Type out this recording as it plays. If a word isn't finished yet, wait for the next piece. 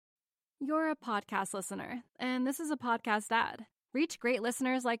You're a podcast listener, and this is a podcast ad. Reach great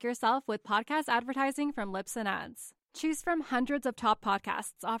listeners like yourself with podcast advertising from Libsyn Ads. Choose from hundreds of top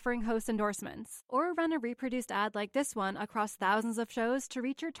podcasts offering host endorsements, or run a reproduced ad like this one across thousands of shows to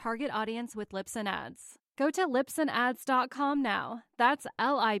reach your target audience with Libsyn Ads. Go to libsynads.com now. That's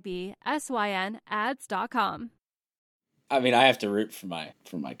LIBSYN ads.com. I mean, I have to root for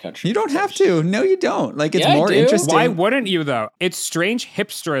my country. You don't have to. No, you don't. Like, it's more I do. interesting. Why wouldn't you, though? It's strange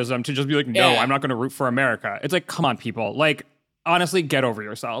hipsterism to just be like, no, I'm not going to root for America. It's like, come on, people. Like, honestly, get over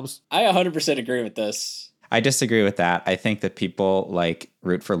yourselves. I 100% agree with this. I disagree with that. I think that people like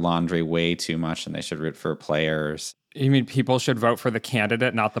root for laundry way too much, and they should root for players. You mean people should vote for the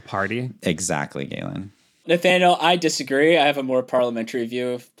candidate, not the party? Exactly, Galen. Nathaniel, I disagree. I have a more parliamentary view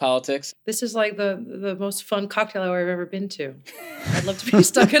of politics. This is like the most fun cocktail hour I've ever been to. I'd love to be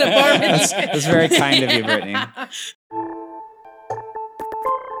stuck in a bar. That's very kind of you, Brittany.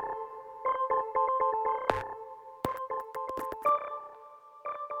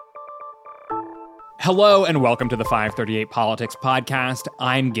 Hello and welcome to the 538 Politics Podcast.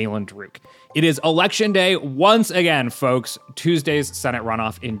 I'm Galen Druk. It is Election Day once again, folks. Tuesday's Senate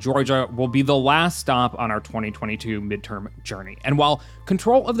runoff in Georgia will be the last stop on our 2022 midterm journey. And while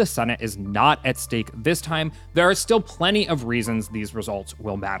control of the Senate is not at stake this time, there are still plenty of reasons these results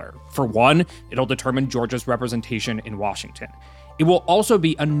will matter. For one, it'll determine Georgia's representation in Washington. It will also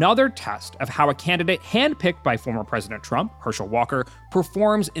be another test of how a candidate handpicked by former President Trump, Herschel Walker,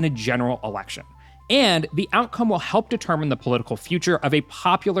 performs in a general election. And the outcome will help determine the political future of a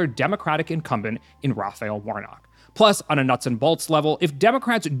popular Democratic incumbent in Raphael Warnock. Plus, on a nuts and bolts level, if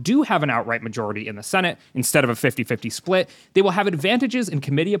Democrats do have an outright majority in the Senate instead of a 50-50 split, they will have advantages in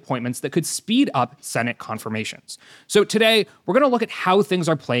committee appointments that could speed up Senate confirmations. So today, we're going to look at how things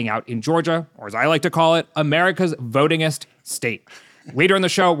are playing out in Georgia, or as I like to call it, America's votingest state. Later in the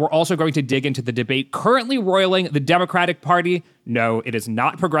show, we're also going to dig into the debate currently roiling the Democratic Party. No, it is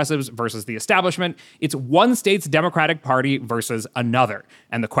not progressives versus the establishment. It's one state's Democratic Party versus another.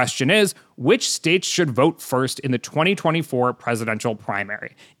 And the question is, which states should vote first in the 2024 presidential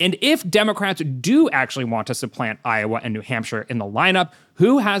primary? And if Democrats do actually want to supplant Iowa and New Hampshire in the lineup,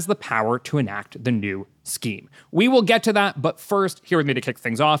 who has the power to enact the new scheme? We will get to that, but first, here with me to kick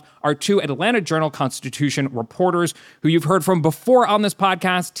things off are two Atlanta Journal-Constitution reporters who you've heard from before on this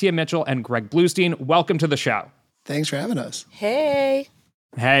podcast, Tia Mitchell and Greg Bluestein. Welcome to the show. Thanks for having us. Hey,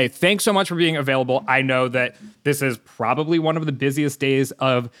 thanks so much for being available. I know that this is probably one of the busiest days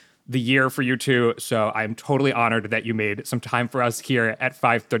of the year for you two, so I'm totally honored that you made some time for us here at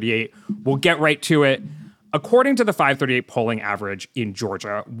 538. We'll get right to it. According to the 538 polling average in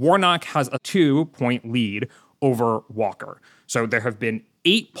Georgia, Warnock has a 2-point lead over Walker. So there have been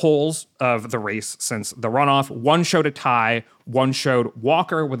 8 polls of the race since the runoff. One showed a tie, one showed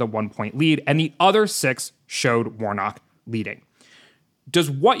Walker with a 1-point lead, and the other 6 showed Warnock leading.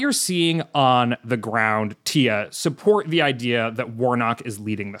 Does what you're seeing on the ground, Tia, support the idea that Warnock is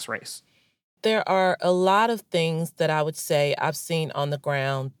leading this race? There are a lot of things that I would say I've seen on the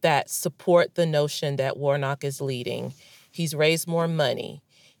ground that support the notion that Warnock is leading. He's raised more money.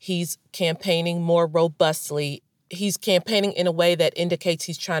 He's campaigning more robustly. He's campaigning in a way that indicates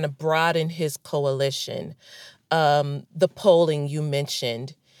he's trying to broaden his coalition. The polling you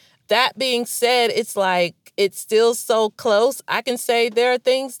mentioned. That being said, it's like it's still so close. I can say there are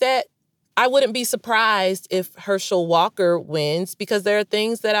things that I wouldn't be surprised if Herschel Walker wins because there are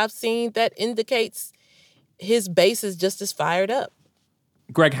things that I've seen that indicates his base is just as fired up.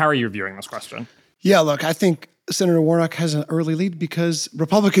 Greg, how are you viewing this question? Yeah, look, I think Senator Warnock has an early lead because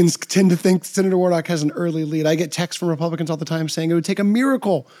Republicans tend to think Senator Warnock has an early lead. I get texts from Republicans all the time saying it would take a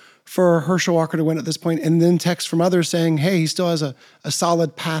miracle for Herschel Walker to win at this point, and then texts from others saying, hey, he still has a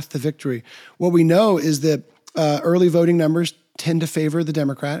solid path to victory. What we know is that early voting numbers tend to favor the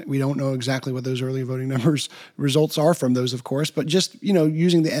Democrat. We don't know exactly what those early voting numbers results are from those, of course, but just,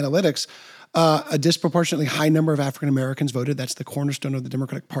 using the analytics, a disproportionately high number of African Americans voted. That's the cornerstone of the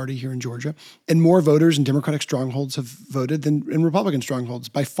Democratic Party here in Georgia. And more voters in Democratic strongholds have voted than in Republican strongholds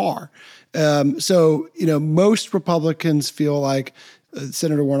by far. So, most Republicans feel like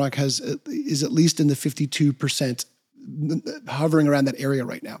Senator Warnock is at least in the 52%, hovering around that area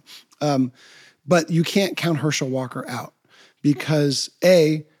right now. But you can't count Herschel Walker out because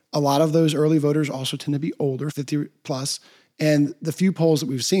a lot of those early voters also tend to be older, 50 plus, and the few polls that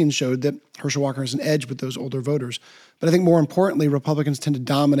we've seen showed that Herschel Walker has an edge with those older voters. But I think more importantly, Republicans tend to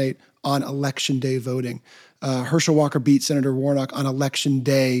dominate on election day voting. Herschel Walker beat Senator Warnock on election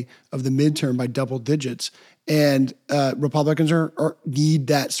day of the midterm by double digits. And Republicans need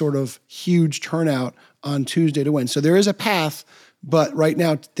that sort of huge turnout on Tuesday to win. So there is a path But right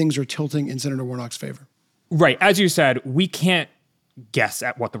now, things are tilting in Senator Warnock's favor. Right. As you said, we can't guess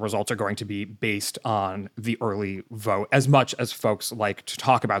at what the results are going to be based on the early vote, as much as folks like to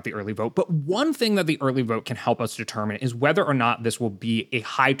talk about the early vote. But one thing that the early vote can help us determine is whether or not this will be a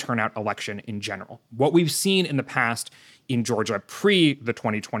high turnout election in general. What we've seen in the past in Georgia pre the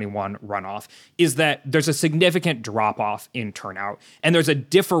 2021 runoff is that there's a significant drop-off in turnout, and there's a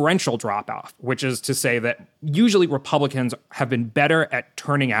differential drop-off, which is to say that usually Republicans have been better at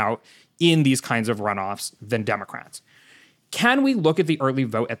turning out in these kinds of runoffs than Democrats. Can we look at the early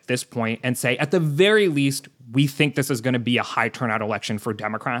vote at this point and say, at the very least, we think this is going to be a high turnout election for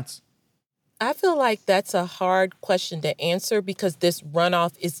Democrats? I feel like that's a hard question to answer because this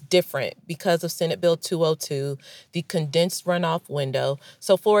runoff is different because of Senate Bill 202, the condensed runoff window.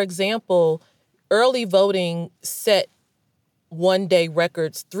 So, for example, early voting set one-day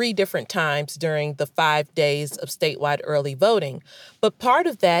records 3 different times during the 5 days of statewide early voting. But part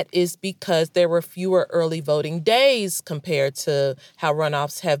of that is because there were fewer early voting days compared to how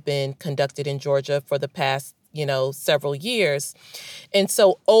runoffs have been conducted in Georgia for the past several years. And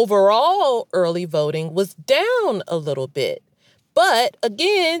so overall early voting was down a little bit. But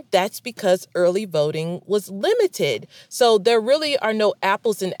again, that's because early voting was limited. So there really are no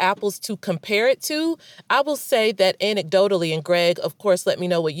apples and apples to compare it to. I will say that anecdotally, and Greg, of course, let me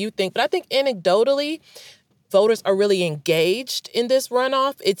know what you think, but I think anecdotally, voters are really engaged in this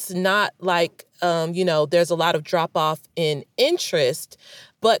runoff. It's not like, there's a lot of drop off in interest.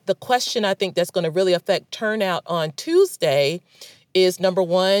 But the question I think that's going to really affect turnout on Tuesday is, number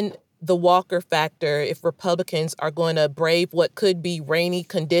one, the Walker factor. If Republicans are going to brave what could be rainy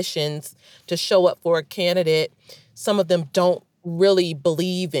conditions to show up for a candidate some of them don't really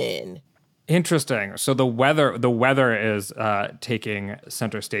believe in. Interesting. So the weather is taking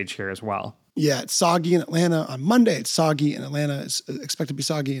center stage here as well. Yeah, it's soggy in Atlanta on Monday. It's soggy in Atlanta. It's expected to be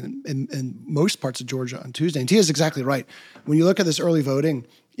soggy in most parts of Georgia on Tuesday. And Tia is exactly right. When you look at this early voting,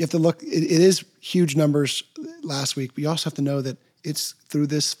 you have to look, it is huge numbers last week, but you also have to know that it's through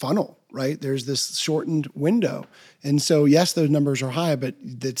this funnel, right? There's this shortened window. And so, yes, those numbers are high, but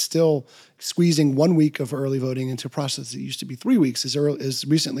it's still squeezing 1 week of early voting into a process that used to be 3 weeks as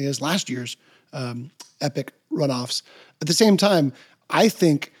recently as last year's epic runoffs. At the same time, I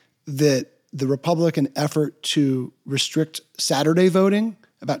think that the Republican effort to restrict Saturday voting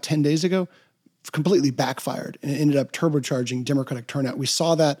about 10 days ago completely backfired and it ended up turbocharging Democratic turnout. We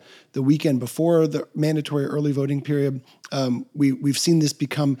saw that the weekend before the mandatory early voting period. We've seen this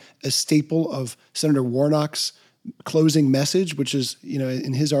become a staple of Senator Warnock's closing message, which is,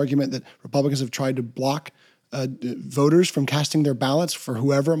 in his argument that Republicans have tried to block voters from casting their ballots for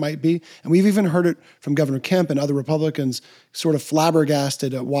whoever it might be. And we've even heard it from Governor Kemp and other Republicans sort of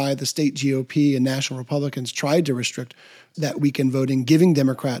flabbergasted at why the state GOP and national Republicans tried to restrict that weekend voting, giving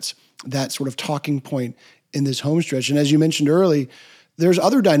Democrats that sort of talking point in this home stretch. And as you mentioned early, there's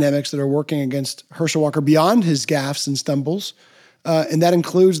other dynamics that are working against Herschel Walker beyond his gaffes and stumbles. And that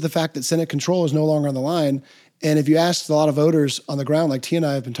includes the fact that Senate control is no longer on the line. And if you asked a lot of voters on the ground, like Tia and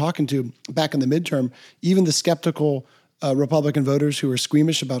I have been talking to back in the midterm, even the skeptical Republican voters who are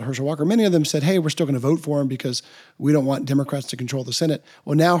squeamish about Herschel Walker, many of them said, hey, we're still going to vote for him because we don't want Democrats to control the Senate.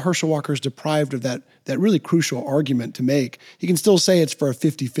 Well, now Herschel Walker is deprived of that really crucial argument to make. He can still say it's for a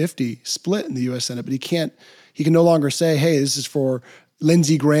 50-50 split in the U.S. Senate, but he can no longer say, hey, this is for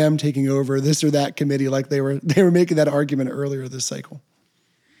Lindsey Graham taking over this or that committee like they were making that argument earlier this cycle.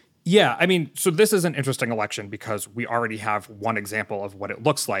 Yeah, I mean, so this is an interesting election because we already have one example of what it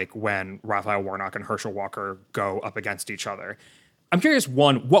looks like when Raphael Warnock and Herschel Walker go up against each other. I'm curious,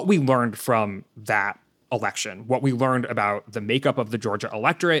 one, what we learned from that election, what we learned about the makeup of the Georgia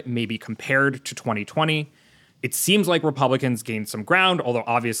electorate, maybe compared to 2020. It seems like Republicans gained some ground, although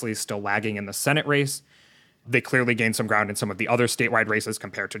obviously still lagging in the Senate race. They clearly gained some ground in some of the other statewide races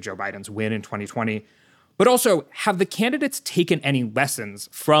compared to Joe Biden's win in 2020. But also, have the candidates taken any lessons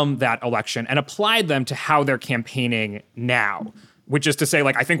from that election and applied them to how they're campaigning now? Which is to say,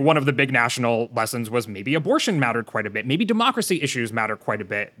 I think one of the big national lessons was maybe abortion mattered quite a bit. Maybe democracy issues matter quite a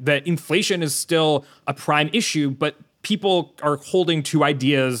bit. That inflation is still a prime issue, but people are holding two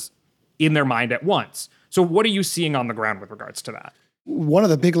ideas in their mind at once. So what are you seeing on the ground with regards to that? One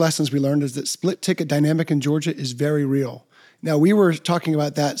of the big lessons we learned is that split ticket dynamic in Georgia is very real. Now, we were talking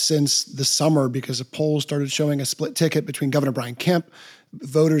about that since the summer because the polls started showing a split ticket between Governor Brian Kemp.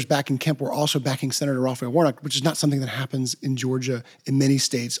 Voters backing Kemp were also backing Senator Raphael Warnock, which is not something that happens in Georgia in many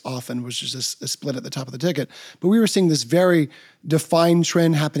states often, which is a split at the top of the ticket. But we were seeing this very defined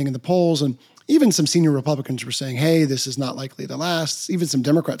trend happening in the polls. And even some senior Republicans were saying, hey, this is not likely to last. Even some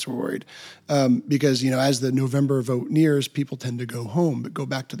Democrats were worried because, as the November vote nears, people tend to go home, but go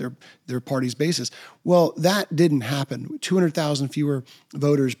back to their party's basis. Well, that didn't happen. 200,000 fewer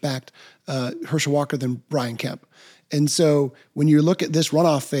voters backed Herschel Walker than Brian Kemp. And so when you look at this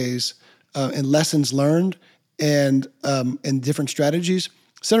runoff phase and lessons learned and different strategies,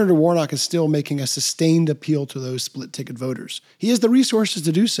 Senator Warnock is still making a sustained appeal to those split ticket voters. He has the resources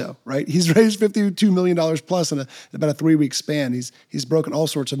to do so, right? He's raised $52 million plus in about a 3-week span. He's broken all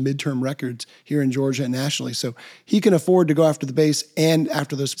sorts of midterm records here in Georgia and nationally. So he can afford to go after the base and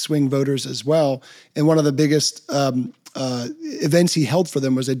after those swing voters as well. And one of the biggest events he held for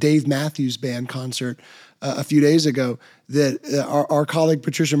them was a Dave Matthews Band concert a few days ago that our colleague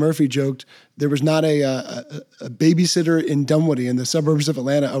Patricia Murphy joked there was not a babysitter in Dunwoody in the suburbs of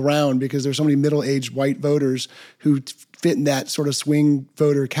Atlanta around because there's so many middle-aged white voters who fit in that sort of swing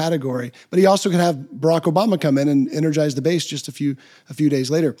voter category. But he also could have Barack Obama come in and energize the base just a few days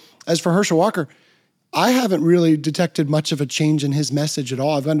later. As for Herschel Walker, I haven't really detected much of a change in his message at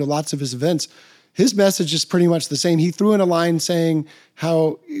all. I've gone to lots of his events. His message is pretty much the same. He threw in a line saying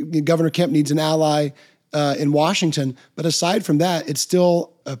how Governor Kemp needs an ally in Washington. But aside from that, it's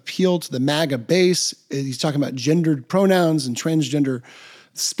still appealed to the MAGA base. He's talking about gendered pronouns and transgender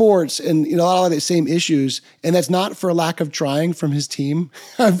sports and a lot of the same issues. And that's not for a lack of trying from his team.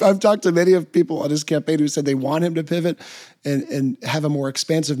 I've talked to many of people on his campaign who said they want him to pivot and have a more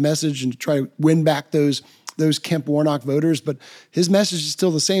expansive message and try to win back those Kemp Warnock voters, but his message is still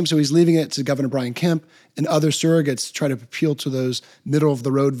the same. So he's leaving it to Governor Brian Kemp and other surrogates to try to appeal to those middle of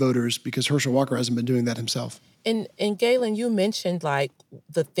the road voters because Herschel Walker hasn't been doing that himself. And Galen, you mentioned like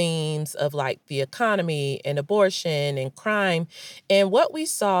the themes of like the economy and abortion and crime. And what we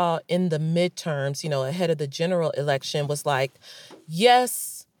saw in the midterms, ahead of the general election was like,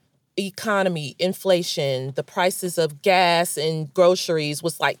 yes, economy, inflation, the prices of gas and groceries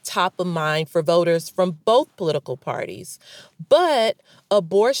was like top of mind for voters from both political parties. But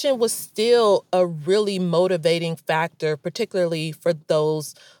abortion was still a really motivating factor, particularly for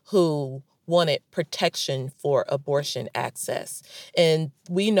those who wanted protection for abortion access. And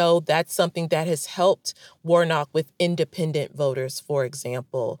we know that's something that has helped Warnock with independent voters, for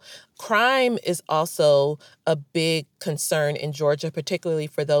example. Crime is also a big concern in Georgia, particularly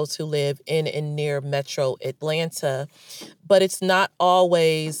for those who live in and near Metro Atlanta. But it's not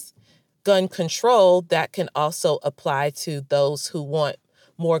always gun control that can also apply to those who want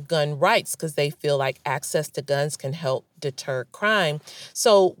more gun rights because they feel like access to guns can help deter crime.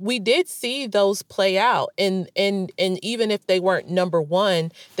 So we did see those play out. And even if they weren't number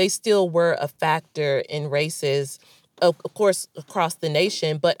one, they still were a factor in races, of course, across the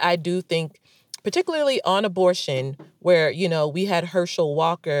nation. But I do think, particularly on abortion, where, we had Herschel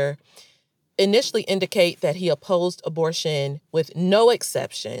Walker initially indicate that he opposed abortion with no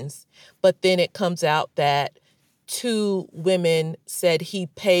exceptions, but then it comes out that 2 women said he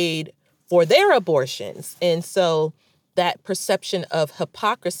paid for their abortions. And so that perception of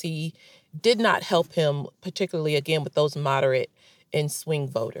hypocrisy did not help him, particularly, again, with those moderate and swing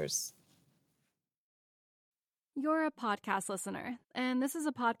voters. You're a podcast listener, and this is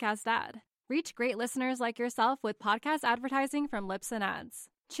a podcast ad. Reach great listeners like yourself with podcast advertising from Libsyn Ads.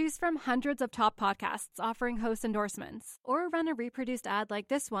 Choose from hundreds of top podcasts offering host endorsements, or run a reproduced ad like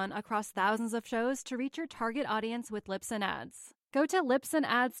this one across thousands of shows to reach your target audience with Libsyn Ads. Go to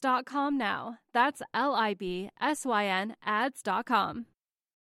libsynads.com now. That's LIBSYN ads.com.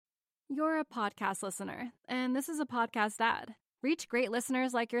 You're a podcast listener, and this is a podcast ad. Reach great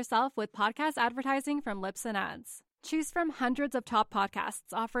listeners like yourself with podcast advertising from Libsyn Ads. Choose from hundreds of top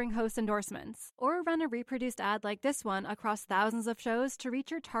podcasts offering host endorsements, or run a reproduced ad like this one across thousands of shows to reach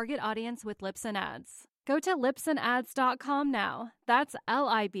your target audience with Libsyn Ads. Go to libsynads.com now. That's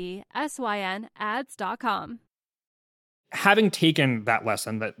LIBSYN ads.com. Having taken that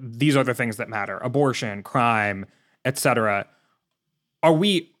lesson that these are the things that matter, abortion, crime, etc., are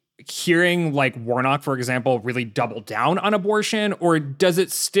we hearing like Warnock, for example, really double down on abortion, or does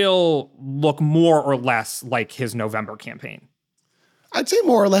it still look more or less like his November campaign? I'd say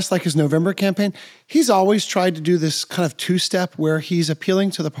more or less like his November campaign. He's always tried to do this kind of two-step where he's appealing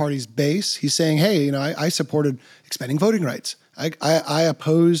to the party's base. He's saying, hey, I supported expanding voting rights. I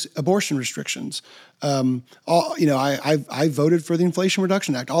oppose abortion restrictions. I voted for the Inflation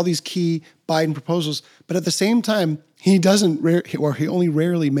Reduction Act, all these key Biden proposals. But at the same time, he only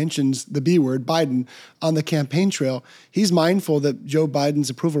rarely mentions the B word, Biden, on the campaign trail. He's mindful that Joe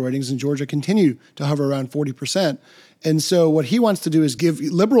Biden's approval ratings in Georgia continue to hover around 40%. And so what he wants to do is give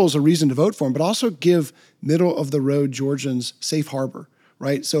liberals a reason to vote for him, but also give middle-of-the-road Georgians safe harbor,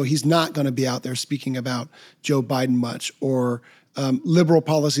 right? So he's not going to be out there speaking about Joe Biden much or liberal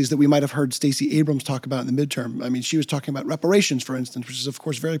policies that we might have heard Stacey Abrams talk about in the midterm. I mean, she was talking about reparations, for instance, which is, of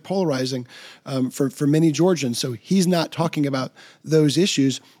course, very polarizing for many Georgians. So he's not talking about those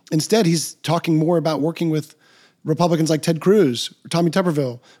issues. Instead, he's talking more about working with Republicans like Ted Cruz, Tommy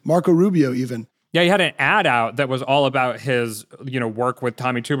Tuberville, Marco Rubio even. Yeah, he had an ad out that was all about his, work with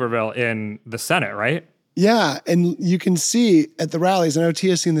Tommy Tuberville in the Senate, right? Yeah, and you can see at the rallies, I know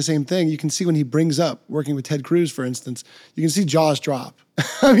Tia's seen the same thing, you can see when he brings up working with Ted Cruz, for instance, you can see jaws drop.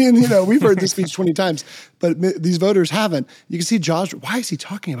 I mean, we've heard this speech 20 times, but these voters haven't. You can see jaws. Why is he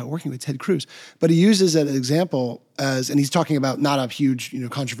talking about working with Ted Cruz? But he uses an example and he's talking about not a huge,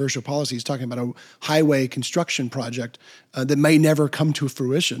 controversial policy. He's talking about a highway construction project that may never come to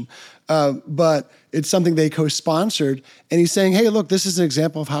fruition. But it's something they co-sponsored. And he's saying, hey, look, this is an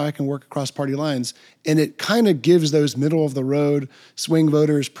example of how I can work across party lines. And it kind of gives those middle of the road swing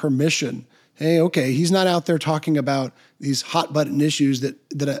voters permission. Hey, okay, he's not out there talking about these hot button issues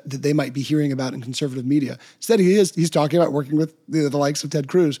that they might be hearing about in conservative media. Instead, he's talking about working with the likes of Ted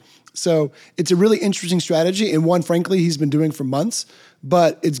Cruz. So it's a really interesting strategy, and one, frankly, he's been doing for months,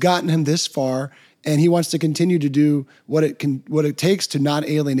 but it's gotten him this far, and he wants to continue to do what it takes to not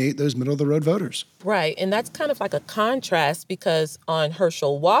alienate those middle of the road voters. Right, and that's kind of like a contrast because on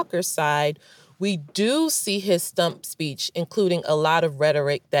Herschel Walker's side, we do see his stump speech, including a lot of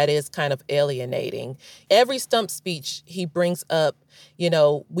rhetoric that is kind of alienating. Every stump speech he brings up,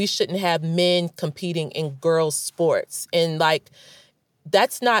 we shouldn't have men competing in girls' sports. And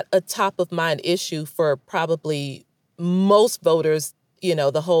that's not a top of mind issue for probably most voters.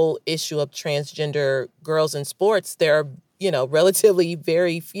 The whole issue of transgender girls in sports, there are, relatively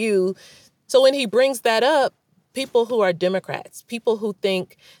very few. So when he brings that up, people who are Democrats, people who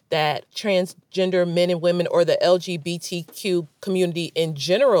think that transgender men and women or the LGBTQ community in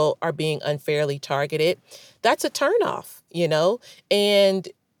general are being unfairly targeted, that's a turnoff, And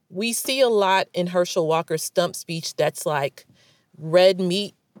we see a lot in Herschel Walker's stump speech that's like red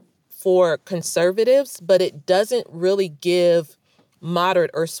meat for conservatives, but it doesn't really give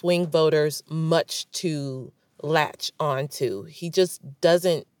moderate or swing voters much to latch onto. He just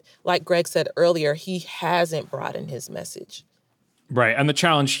doesn't. Like Greg said earlier, he hasn't broadened his message. Right. And the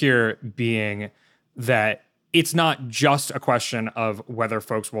challenge here being that it's not just a question of whether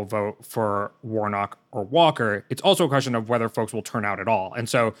folks will vote for Warnock or Walker. It's also a question of whether folks will turn out at all. And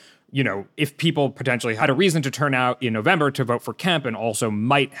so, if people potentially had a reason to turn out in November to vote for Kemp and also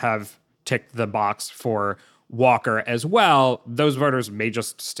might have ticked the box for Walker as well, those voters may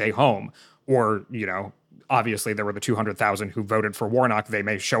just stay home or, obviously, there were the 200,000 who voted for Warnock. They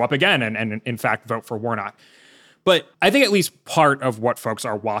may show up again and in fact, vote for Warnock. But I think at least part of what folks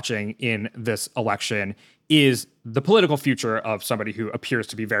are watching in this election is the political future of somebody who appears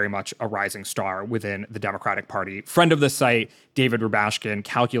to be very much a rising star within the Democratic Party. Friend of the site, David Rubashkin,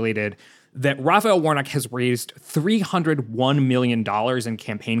 calculated that Raphael Warnock has raised $301 million in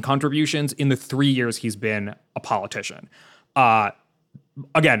campaign contributions in the 3 years he's been a politician.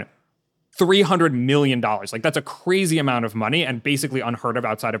 Again, $300 million. That's a crazy amount of money and basically unheard of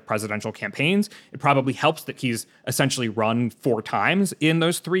outside of presidential campaigns. It probably helps that he's essentially run 4 times in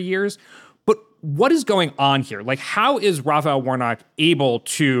those 3 years. But what is going on here? How is Raphael Warnock able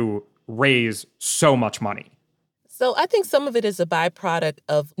to raise so much money? So I think some of it is a byproduct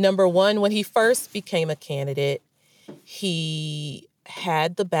of, number one, when he first became a candidate, he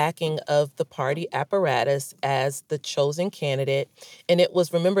had the backing of the party apparatus as the chosen candidate. And it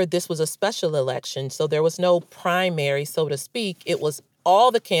was, remember, this was a special election, so there was no primary, so to speak. It was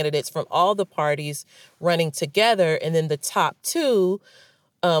all the candidates from all the parties running together, and then the top 2,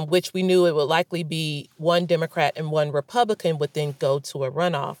 which we knew it would likely be one Democrat and one Republican, would then go to a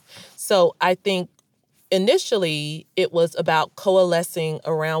runoff. So I think initially, it was about coalescing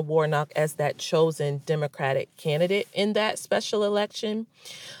around Warnock as that chosen Democratic candidate in that special election.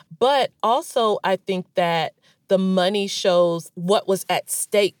 But also, I think that the money shows what was at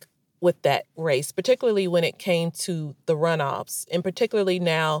stake with that race, particularly when it came to the runoffs, and particularly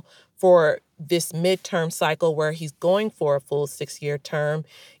now for this midterm cycle where he's going for a full 6-year term.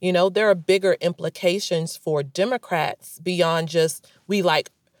 There are bigger implications for Democrats beyond just we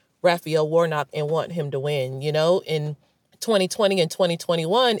like Raphael Warnock and want him to win. In 2020 and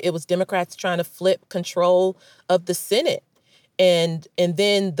 2021, it was Democrats trying to flip control of the Senate. And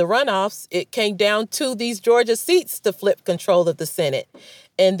then the runoffs, it came down to these Georgia seats to flip control of the Senate.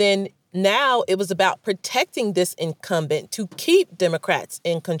 And then now it was about protecting this incumbent to keep Democrats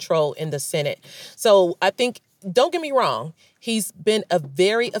in control in the Senate. So I think, don't get me wrong, He's been a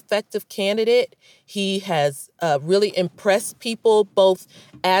very effective candidate. He has really impressed people both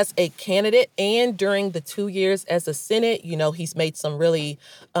as a candidate and during the 2 years as a Senate. You know, he's made some really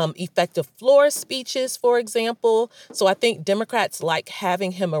effective floor speeches, for example. So I think Democrats like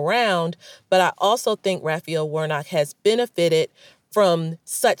having him around. But I also think Raphael Warnock has benefited from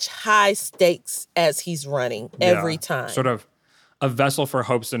such high stakes as he's running every time. Sort of a vessel for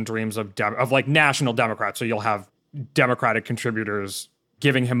hopes and dreams of like national Democrats. So you'll have Democratic contributors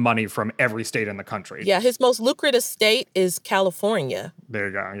giving him money from every state in the country. Yeah, his most lucrative state is California. There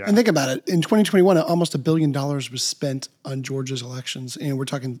you go, yeah. And think about it. In 2021, almost $1 billion was spent on Georgia's elections. And we're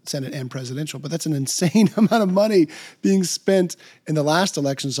talking Senate and presidential, but that's an insane amount of money being spent in the last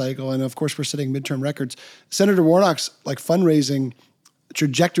election cycle. And of course, we're setting midterm records. Senator Warnock's fundraising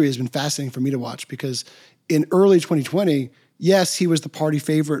trajectory has been fascinating for me to watch because in early 2020, yes, he was the party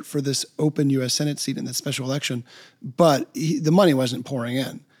favorite for this open U.S. Senate seat in that special election, but the money wasn't pouring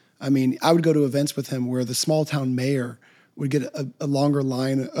in. I mean, I would go to events with him where the small town mayor would get a longer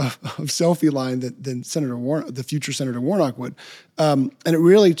line of selfie line than Senator Warnock, the future Senator Warnock would. And it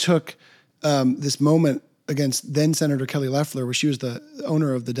really took this moment against then Senator Kelly Loeffler, where she was the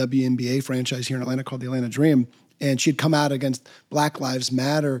owner of the WNBA franchise here in Atlanta called the Atlanta Dream. And she'd come out against Black Lives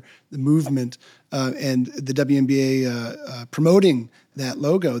Matter, the movement, and the WNBA promoting that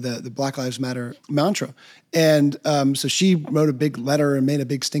logo, the Black Lives Matter mantra. And so she wrote a big letter and made a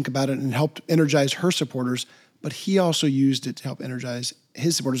big stink about it and helped energize her supporters. But he also used it to help energize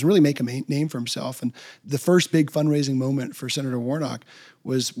his supporters and really make a name for himself. And the first big fundraising moment for Senator Warnock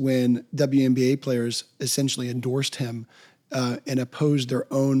was when WNBA players essentially endorsed him and opposed their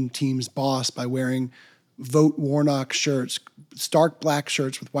own team's boss by wearing Vote Warnock shirts, stark black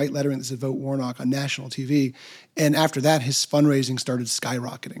shirts with white lettering that said Vote Warnock on national TV. And after that, his fundraising started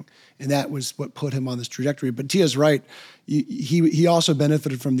skyrocketing. And that was what put him on this trajectory. But Tia's right. He also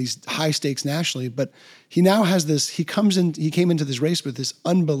benefited from these high stakes nationally, but he now has this, he came into this race with this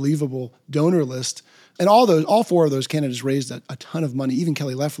unbelievable donor list. And all four of those candidates raised a ton of money. Even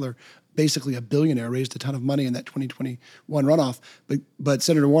Kelly Loeffler, basically a billionaire, raised a ton of money in that 2021 runoff. But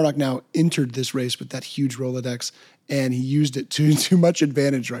Senator Warnock now entered this race with that huge Rolodex, and he used it to much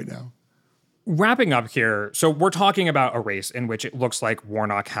advantage right now. Wrapping up here, so we're talking about a race in which it looks like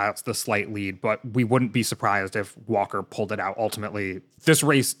Warnock has the slight lead, but we wouldn't be surprised if Walker pulled it out ultimately. This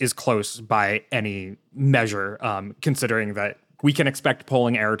race is close by any measure, considering that we can expect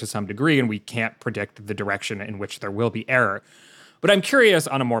polling error to some degree, and we can't predict the direction in which there will be error. But I'm curious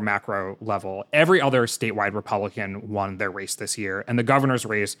on a more macro level. Every other statewide Republican won their race this year, and the governor's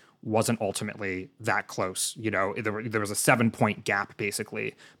race wasn't ultimately that close. You know, there was a 7-point gap,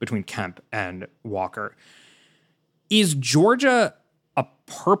 basically, between Kemp and Walker. Is Georgia a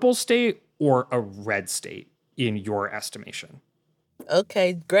purple state or a red state in your estimation?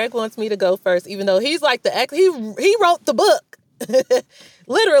 Okay, Greg wants me to go first, even though he's like he wrote the book.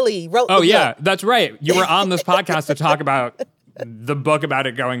 Literally wrote the book. Oh, yeah, that's right. You were on this podcast to talk about the book about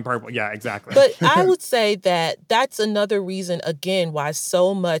it going purple. Yeah, exactly. But I would say that that's another reason, again, why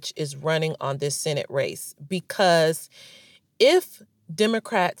so much is running on this Senate race. Because if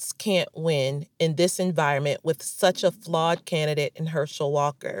Democrats can't win in this environment with such a flawed candidate in Herschel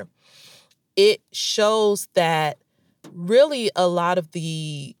Walker, it shows that really a lot of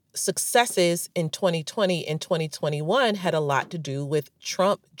the successes in 2020 and 2021 had a lot to do with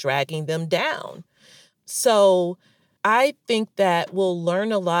Trump dragging them down. So I think that we'll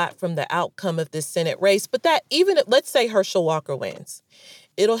learn a lot from the outcome of this Senate race, but that even if, let's say Herschel Walker wins,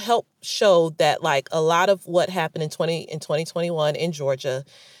 it'll help show that like a lot of what happened in 2021 in Georgia,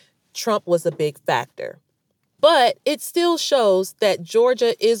 Trump was a big factor. But it still shows that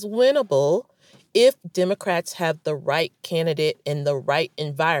Georgia is winnable if Democrats have the right candidate in the right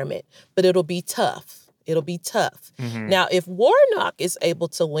environment, but it'll be tough. It'll be tough. Mm-hmm. Now, if Warnock is able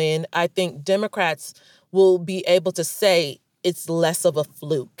to win, I think Democrats will be able to say it's less of a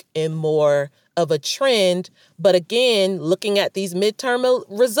fluke and more of a trend. But again, looking at these midterm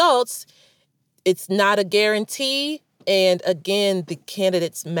results, it's not a guarantee. And again, the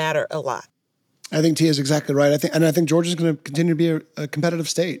candidates matter a lot. I think Tia is exactly right. I think Georgia's going to continue to be a competitive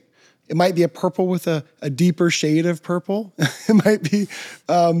state. It might be a purple with a deeper shade of purple. It might be,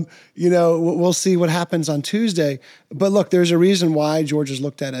 we'll see what happens on Tuesday. But look, there's a reason why Georgia's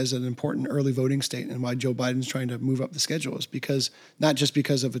looked at as an important early voting state and why Joe Biden's trying to move up the schedule is because, not just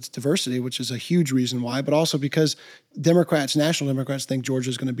because of its diversity, which is a huge reason why, but also because national Democrats think Georgia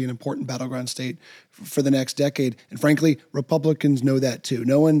is going to be an important battleground state for the next decade. And frankly, Republicans know that too.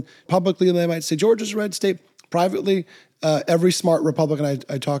 No one publicly, they might say Georgia's a red state. privately, every smart Republican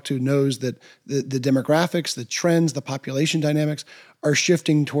I talk to knows that the demographics, the trends, the population dynamics are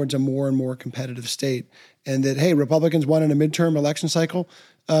shifting towards a more and more competitive state. And that, hey, Republicans won in a midterm election cycle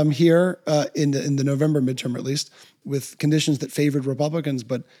here in the November midterm, at least, with conditions that favored Republicans.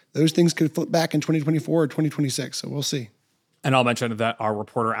 But those things could flip back in 2024 or 2026. So we'll see. And I'll mention that our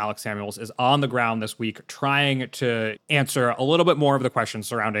reporter, Alex Samuels, is on the ground this week trying to answer a little bit more of the questions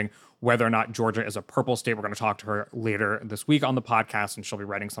surrounding whether or not Georgia is a purple state. We're going to talk to her later this week on the podcast, and she'll be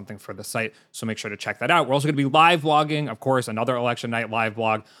writing something for the site. So make sure to check that out. We're also going to be live blogging, of course, another election night live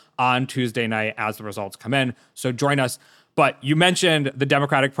blog on Tuesday night as the results come in. So join us. But you mentioned the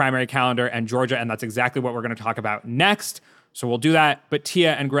Democratic primary calendar and Georgia, and that's exactly what we're going to talk about next. So we'll do that. But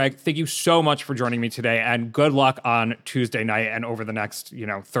Tia and Greg, thank you so much for joining me today, and good luck on Tuesday night and over the next,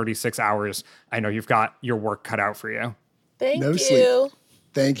 36 hours. I know you've got your work cut out for you. Thank you.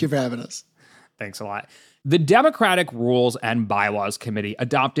 Thank you for having us. Thanks a lot. The Democratic Rules and Bylaws Committee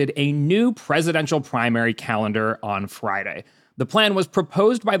adopted a new presidential primary calendar on Friday. The plan was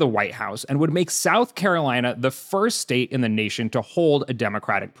proposed by the White House and would make South Carolina the first state in the nation to hold a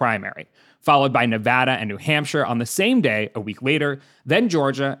Democratic primary, followed by Nevada and New Hampshire on the same day a week later, then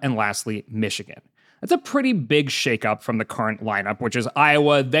Georgia, and lastly, Michigan. That's a pretty big shakeup from the current lineup, which is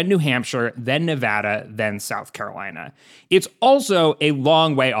Iowa, then New Hampshire, then Nevada, then South Carolina. It's also a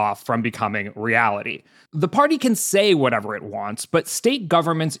long way off from becoming reality. The party can say whatever it wants, but state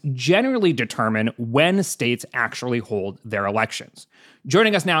governments generally determine when states actually hold their elections.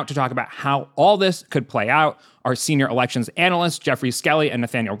 Joining us now to talk about how all this could play out are senior elections analysts Jeffrey Skelly and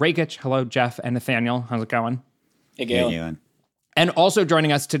Nathaniel Rakich. Hello, Jeff and Nathaniel. How's it going? Hey, Galen. And also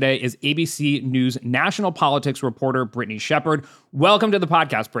joining us today is ABC News national politics reporter Brittany Shepard. Welcome to the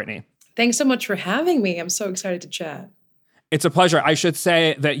podcast, Brittany. Thanks so much for having me. I'm so excited to chat. It's a pleasure. I should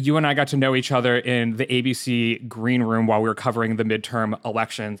say that you and I got to know each other in the ABC green room while we were covering the midterm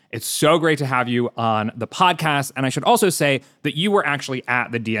elections. It's so great to have you on the podcast. And I should also say that you were actually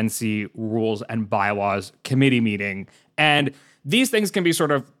at the DNC Rules and Bylaws Committee meeting. And these things can be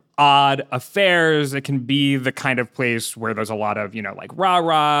sort of odd affairs. It can be the kind of place where there's a lot of, like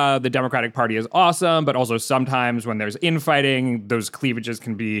rah-rah, the Democratic Party is awesome, but also sometimes when there's infighting, those cleavages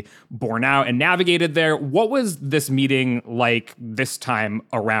can be borne out and navigated there. What was this meeting like this time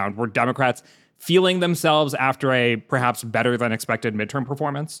around? Were Democrats feeling themselves after a perhaps better than expected midterm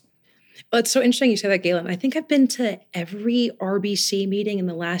performance? Well, it's so interesting you say that, Galen. I think I've been to every RBC meeting in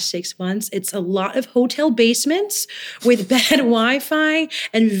the last 6 months. It's a lot of hotel basements with bad Wi-Fi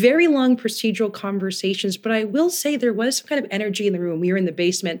and very long procedural conversations. But I will say there was some kind of energy in the room. We were in the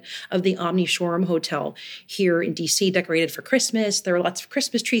basement of the Omni Shoreham Hotel here in DC, decorated for Christmas. There were lots of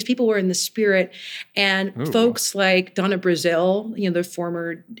Christmas trees. People were in the spirit. And folks like Donna Brazile, the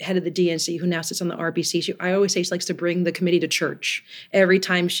former head of the DNC who now sits on the RBC, I always say she likes to bring the committee to church every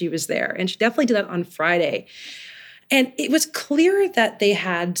time she was there. And she definitely did that on Friday. And it was clear that they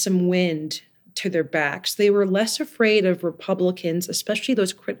had some wind to their backs. They were less afraid of Republicans, especially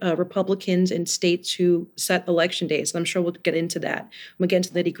those Republicans in states who set election days. And I'm sure we'll get into that. We'll get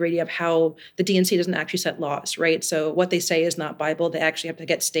into the nitty-gritty of how the DNC doesn't actually set laws, right? So what they say is not Bible. They actually have to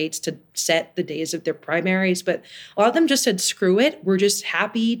get states to set the days of their primaries. But a lot of them just said, screw it. We're just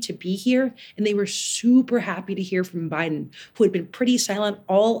happy to be here. And they were super happy to hear from Biden, who had been pretty silent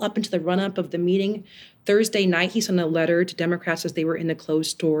all up into the run-up of the meeting. Thursday night, he sent a letter to Democrats as they were in a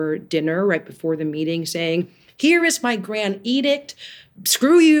closed-door dinner right before the meeting saying, here is my grand edict.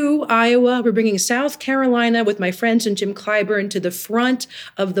 Screw you, Iowa. We're bringing South Carolina with my friends and Jim Clyburn to the front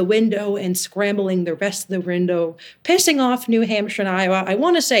of the window and scrambling the rest of the window, pissing off New Hampshire and Iowa. I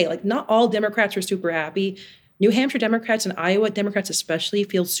want to say, not all Democrats are super happy. New Hampshire Democrats and Iowa Democrats especially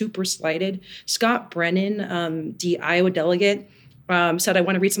feel super slighted. Scott Brennan, the Iowa delegate, said, I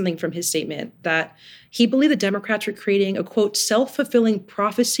want to read something from his statement, that he believed the Democrats were creating a, quote, self-fulfilling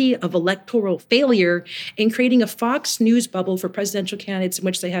prophecy of electoral failure and creating a Fox News bubble for presidential candidates in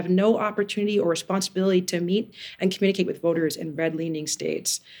which they have no opportunity or responsibility to meet and communicate with voters in red-leaning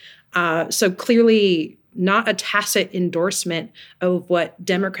states. So clearly not a tacit endorsement of what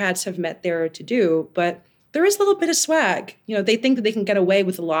Democrats have met there to do, but there is a little bit of swag. They think that they can get away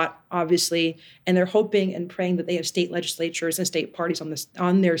with a lot, obviously, and they're hoping and praying that they have state legislatures and state parties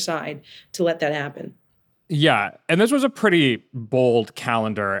on their side to let that happen. Yeah, and this was a pretty bold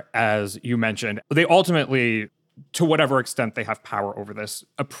calendar, as you mentioned. They ultimately, to whatever extent they have power over this,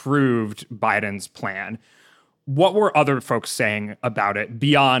 approved Biden's plan. What were other folks saying about it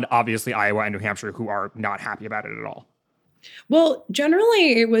beyond, obviously, Iowa and New Hampshire, who are not happy about it at all? Well,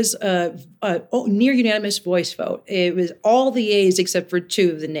 generally, it was a near unanimous voice vote. It was all the yeas except for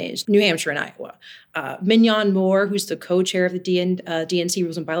two of the nays, New Hampshire and Iowa. Mignon Moore, who's the co-chair of the DNC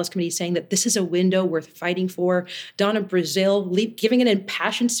Rules and Bylaws Committee, saying that this is a window worth fighting for. Donna Brazile giving an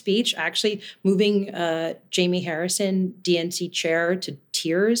impassioned speech, actually moving Jamie Harrison, DNC chair, to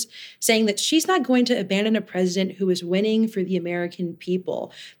tears, saying that she's not going to abandon a president who is winning for the American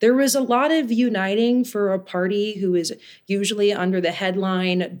people. There was a lot of uniting for a party who is usually under the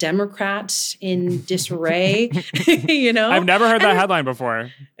headline Democrats in disarray. I've never heard that headline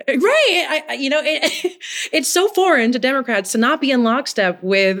before. Right. It's so foreign to Democrats to not be in lockstep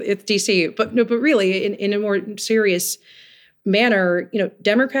with DC. But really, in a more serious manner,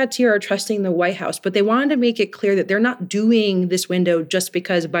 Democrats here are trusting the White House, but they wanted to make it clear that they're not doing this window just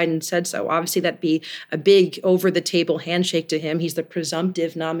because Biden said so. Obviously, that'd be a big over-the-table handshake to him. He's the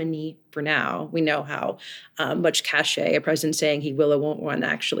presumptive nominee for now. We know how much cachet a president saying he will or won't run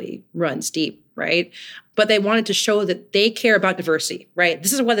actually runs deep, right? But they wanted to show that they care about diversity, right?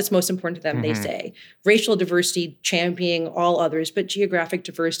 This is what is most important to them, they say. Racial diversity championing all others, but geographic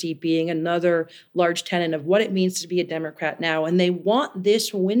diversity being another large tenet of what it means to be a Democrat now. And they want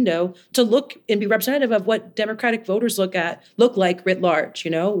this window to look and be representative of what Democratic voters look like writ large,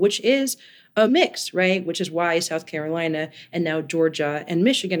 which is a mix, right? Which is why South Carolina and now Georgia and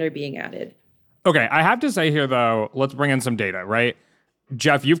Michigan are being added. Okay, I have to say here, though, let's bring in some data, right?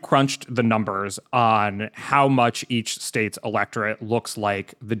 Jeff, you've crunched the numbers on how much each state's electorate looks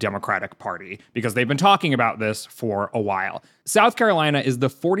like the Democratic Party, because they've been talking about this for a while. South Carolina is the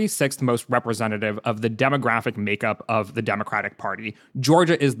 46th most representative of the demographic makeup of the Democratic Party.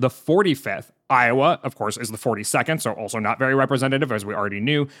 Georgia is the 45th. Iowa, of course, is the 42nd, so also not very representative, as we already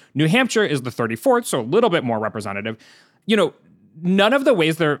knew. New Hampshire is the 34th, so a little bit more representative. None of the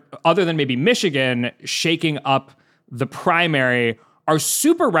ways they're, other than maybe Michigan, shaking up the primary are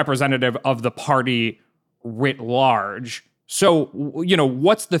super representative of the party writ large. So,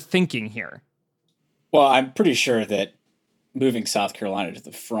 what's the thinking here? Well, I'm pretty sure that moving South Carolina to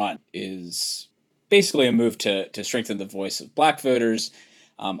the front is basically a move to strengthen the voice of Black voters.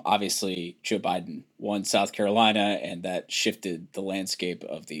 Obviously, Joe Biden won South Carolina, and that shifted the landscape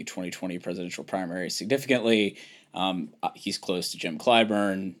of the 2020 presidential primary significantly. He's close to Jim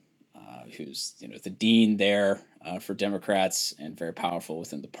Clyburn, who's the dean there for Democrats and very powerful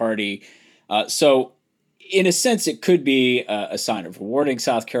within the party. So in a sense, it could be a sign of rewarding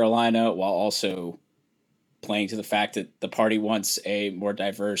South Carolina while also playing to the fact that the party wants a more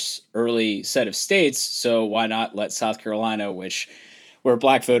diverse early set of states. So why not let South Carolina, where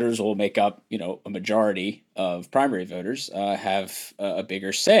Black voters will make up, a majority of primary voters, have a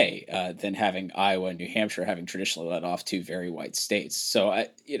bigger say than having Iowa and New Hampshire having traditionally led off two very white states. So,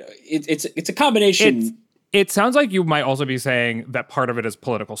 it's a combination. It sounds like you might also be saying that part of it is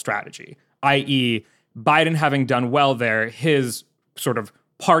political strategy, i.e. Biden having done well there, his sort of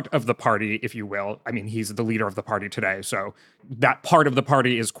part of the party, if you will. I mean, he's the leader of the party today, so that part of the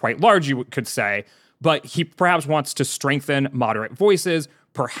party is quite large, you could say. But he perhaps wants to strengthen moderate voices.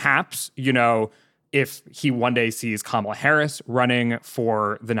 Perhaps, if he one day sees Kamala Harris running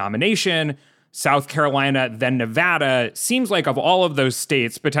for the nomination, South Carolina, then Nevada, seems like of all of those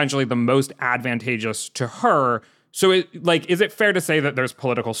states, potentially the most advantageous to her. So, is it fair to say that there's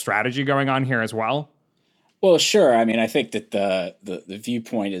political strategy going on here as well? Well, sure. I mean, I think that the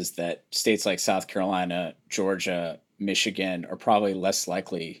viewpoint is that states like South Carolina, Georgia, Michigan are probably less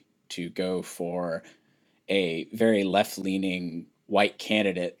likely to go for a very left-leaning white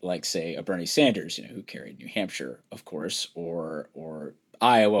candidate like, say, a Bernie Sanders, who carried New Hampshire, of course, or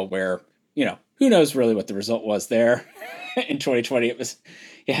Iowa, where, who knows really what the result was there in 2020.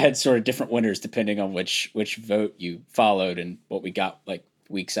 You had sort of different winners depending on which vote you followed and what we got like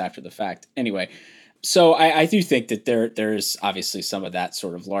weeks after the fact. Anyway, so I do think that there's obviously some of that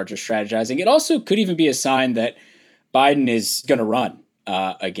sort of larger strategizing. It also could even be a sign that Biden is going to run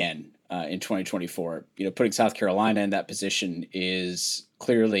again in 2024. Putting South Carolina in that position is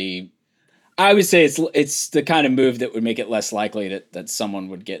clearly, I would say it's the kind of move that would make it less likely that someone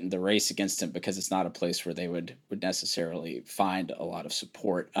would get in the race against him, because it's not a place where they would necessarily find a lot of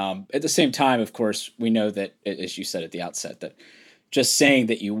support. At the same time, of course, we know that, as you said at the outset, that just saying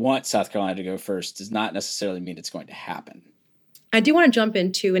that you want South Carolina to go first does not necessarily mean it's going to happen. I do want to jump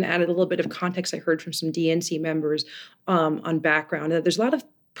into and add a little bit of context I heard from some DNC members on background. There's a lot of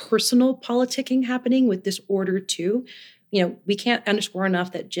personal politicking happening with this order too. We can't underscore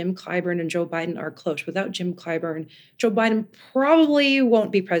enough that Jim Clyburn and Joe Biden are close. Without Jim Clyburn, Joe Biden probably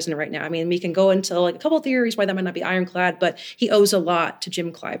won't be president right now. I mean, we can go into a couple of theories why that might not be ironclad, but he owes a lot to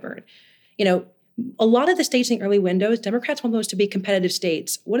Jim Clyburn. A lot of the states in the early windows, Democrats want those to be competitive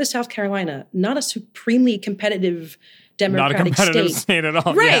states. What is South Carolina? Not a supremely competitive Democratic Not a competitive state at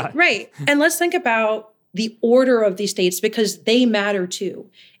all. Right, Yeah. right. And let's think about the order of these states because they matter too.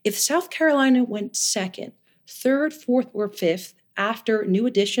 If South Carolina went second, third, fourth, or fifth after new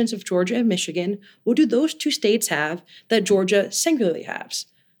additions of Georgia and Michigan, what do those two states have that Georgia singularly has?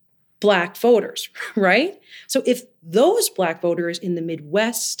 Black voters, right? So if those Black voters in the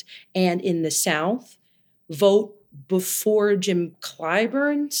Midwest and in the South vote before Jim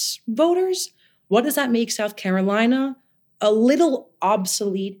Clyburn's voters, what does that make South Carolina? A little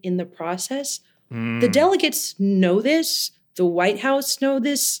obsolete in the process. The delegates know this. The White House know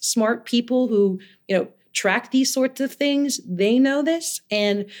this. Smart people who, track these sorts of things, they know this.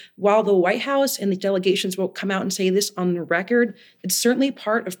 And while the White House and the delegations won't come out and say this on the record, it's certainly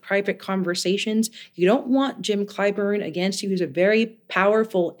part of private conversations. You don't want Jim Clyburn against you, who's a very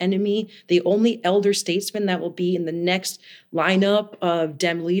powerful enemy, the only elder statesman that will be in the next lineup of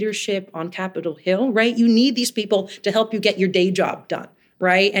Dem leadership on Capitol Hill, right? You need these people to help you get your day job done,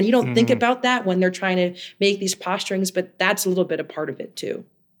 right? And you don't think about that when they're trying to make these posturings, but that's a little bit a part of it too.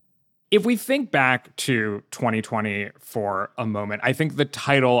 If we think back to 2020 for a moment, I think the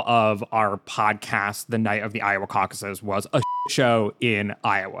title of our podcast, The Night of the Iowa Caucuses, was a show in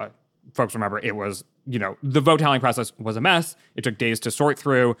Iowa. Folks remember it was, the vote tallying process was a mess. It took days to sort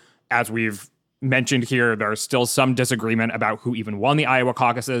through. As we've mentioned here, there's still some disagreement about who even won the Iowa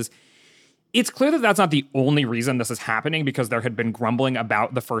caucuses. It's clear that that's not the only reason this is happening because there had been grumbling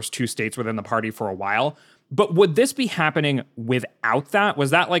about the first two states within the party for a while. But would this be happening without that?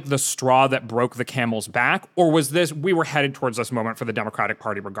 Was that like the straw that broke the camel's back? Or was this, we were headed towards this moment for the Democratic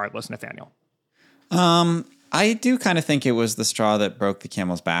Party regardless, Nathaniel? I do kind of think it was the straw that broke the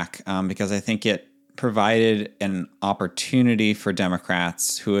camel's back because I think it provided an opportunity for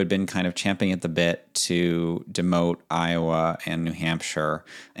Democrats who had been kind of champing at the bit to demote Iowa and New Hampshire.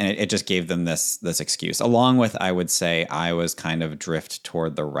 And it just gave them this excuse, along with, I would say, Iowa's kind of drift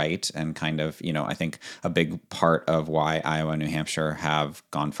toward the right and kind of, I think a big part of why Iowa and New Hampshire have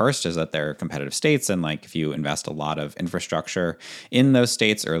gone first is that they're competitive states. And like if you invest a lot of infrastructure in those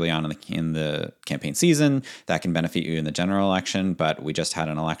states early on in the campaign season, that can benefit you in the general election. But we just had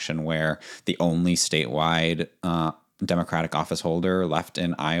an election where the only statewide Democratic office holder left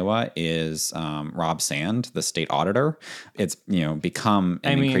in Iowa is Rob Sand, the state auditor. It's become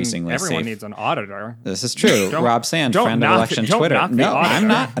an increasingly everyone safe. Needs an auditor. This is true. Rob Sand, friend of election Twitter. No, I'm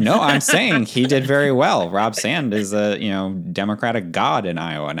not. No, I'm saying he did very well. Rob Sand is a Democratic god in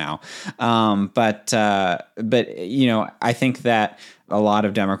Iowa now. But I think that a lot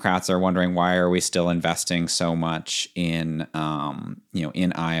of Democrats are wondering why are we still investing so much in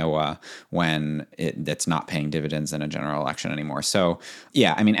in Iowa when it's not paying dividends in a general election anymore. So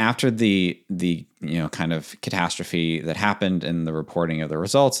yeah, I mean, after the kind of catastrophe that happened in the reporting of the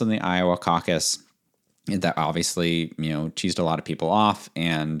results in the Iowa caucus, that obviously, cheesed a lot of people off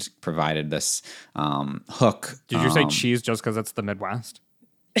and provided this hook. Did you say cheese just because it's the Midwest?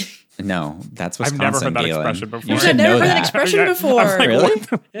 No, that's Wisconsin. I've never heard that Galen. expression before. You should I've never know heard that that. expression before. Like,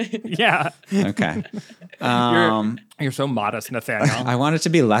 Really? Yeah. Okay. You're so modest, Nathaniel. I want it to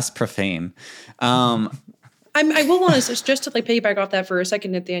be less profane. I will want to just to piggyback off that for a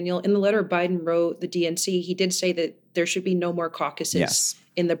second, Nathaniel. In the letter Biden wrote the DNC, he did say that there should be no more caucuses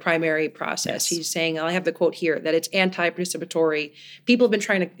in the primary process. Yes. He's saying, I have the quote here, that it's anti-participatory. People have been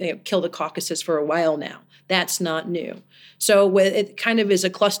trying to kill the caucuses for a while now. That's not new. So it kind of is a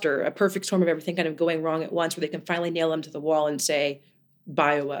cluster, a perfect storm of everything kind of going wrong at once where they can finally nail them to the wall and say,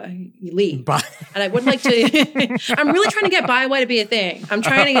 Biowa, you lead. And I would like to, I'm really trying to get Biowa to be a thing. I'm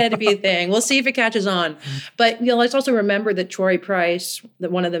trying to get it to be a thing. We'll see if it catches on. But let's also remember that Troy Price,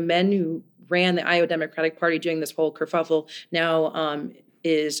 one of the men who ran the Iowa Democratic Party during this whole kerfuffle, now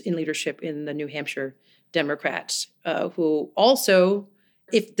is in leadership in the New Hampshire Democrats, who also,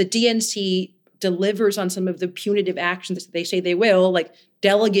 if the DNC delivers on some of the punitive actions that they say they will, like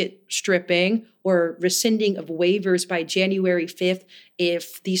delegate stripping or rescinding of waivers by January 5th,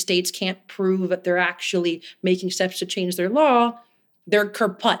 if these states can't prove that they're actually making steps to change their law, they're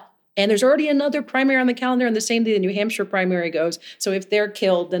kaput. And there's already another primary on the calendar on the same day the New Hampshire primary goes. So if they're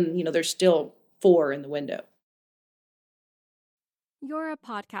killed, then, there's still 4 in the window. You're a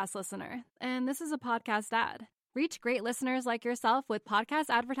podcast listener, and this is a podcast ad. Reach great listeners like yourself with podcast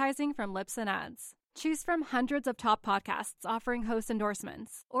advertising from Libsyn Ads. Choose from hundreds of top podcasts offering host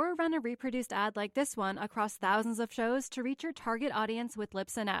endorsements, or run a reproduced ad like this one across thousands of shows to reach your target audience with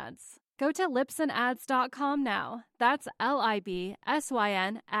Libsyn Ads. Go to libsynads.com now. That's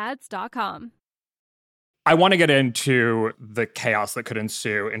LIBSYN ads.com. I want to get into the chaos that could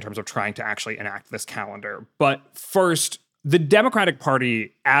ensue in terms of trying to actually enact this calendar. But first, the Democratic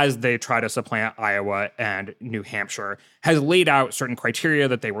Party, as they try to supplant Iowa and New Hampshire, has laid out certain criteria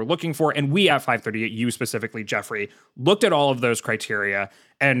that they were looking for. And we at 538, you specifically, Jeffrey, looked at all of those criteria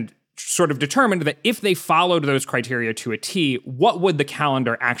and sort of determined that if they followed those criteria to a T, what would the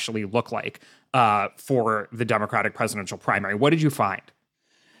calendar actually look like for the Democratic presidential primary? What did you find?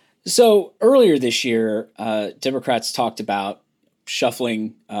 So earlier this year, Democrats talked about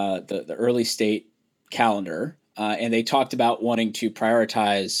shuffling the early state calendar, and they talked about wanting to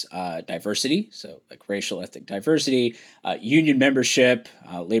prioritize diversity, so like racial, ethnic diversity, union membership.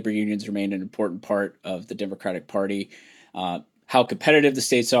 Labor unions remain an important part of the Democratic Party, how competitive the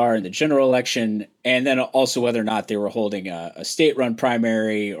states are in the general election, and then also whether or not they were holding a state-run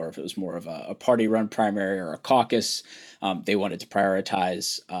primary or if it was more of a party-run primary or a caucus. They wanted to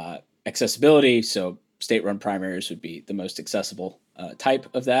prioritize accessibility, so state-run primaries would be the most accessible type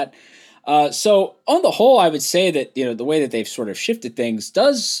of that. So on the whole, I would say that the way that they've sort of shifted things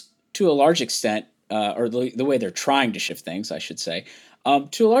does, to a large extent, or the way they're trying to shift things, I should say,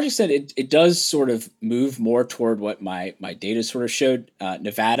 to a large extent, it does sort of move more toward what my data sort of showed.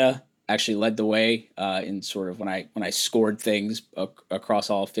 Nevada actually led the way in sort of when I scored things across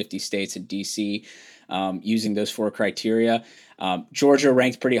all 50 states and DC. Using those 4 criteria. Georgia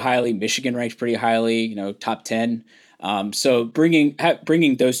ranked pretty highly. Michigan ranked pretty highly, top 10. So bringing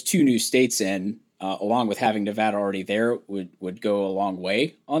those 2 new states in, along with having Nevada already there, would go a long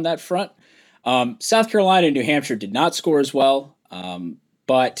way on that front. South Carolina and New Hampshire did not score as well,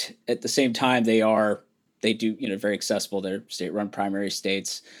 but at the same time, they do very accessible. They're state-run primary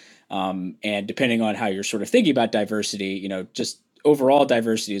states, and depending on how you're sort of thinking about diversity, just overall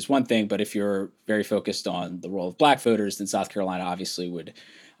diversity is one thing, but if you're very focused on the role of Black voters, then South Carolina obviously would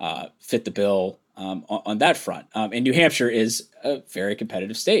fit the bill on that front. And New Hampshire is a very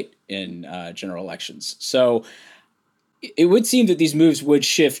competitive state in general elections. So it would seem that these moves would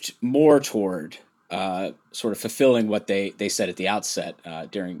shift more toward sort of fulfilling what they said at the outset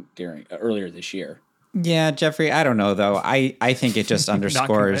during earlier this year. Yeah, Jeffrey, I don't know, though. I think it just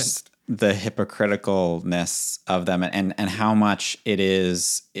underscores the hypocriticalness of them and how much it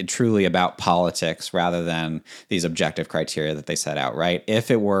is truly about politics rather than these objective criteria that they set out, right?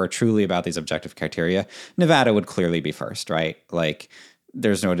 If it were truly about these objective criteria, Nevada would clearly be first, right? Like,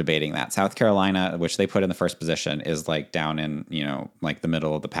 there's no debating that. South Carolina, which they put in the first position, is like down in, like the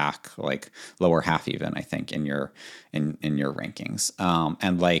middle of the pack, like lower half even, I think, in your rankings.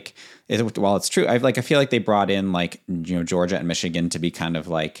 And like, while it's true, I feel like they brought in like, Georgia and Michigan to be kind of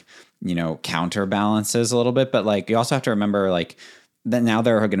like, counterbalances a little bit. But like, you also have to remember like that now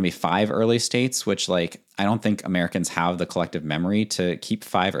there are going to be 5 early states, which like, I don't think Americans have the collective memory to keep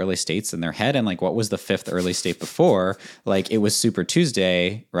 5 early states in their head. And like, what was the 5th early state before? Like, it was Super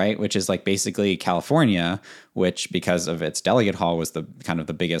Tuesday, right? Which is like basically California, which because of its delegate haul was the kind of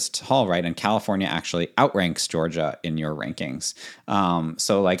the biggest haul, right? And California actually outranks Georgia in your rankings.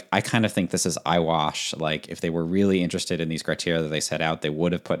 So like, I kind of think this is eyewash. Like, if they were really interested in these criteria that they set out, they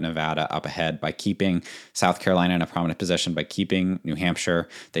would have put Nevada up ahead by keeping South Carolina in a prominent position, by keeping New Hampshire.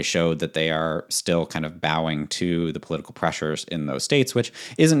 They showed that they are still kind of bowing to the political pressures in those states, which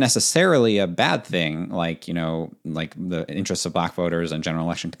isn't necessarily a bad thing. Like, like the interests of Black voters and general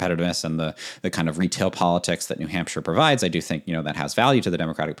election competitiveness and the kind of retail politics that New Hampshire provides, I do think, that has value to the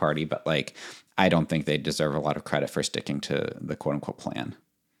Democratic Party, but like, I don't think they deserve a lot of credit for sticking to the quote unquote plan.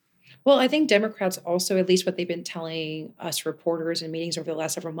 Well, I think Democrats also, at least what they've been telling us reporters in meetings over the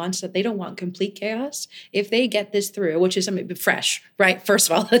last several months, that they don't want complete chaos. If they get this through, which is something fresh, right?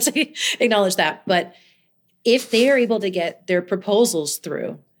 First of all, let's acknowledge that. But if they are able to get their proposals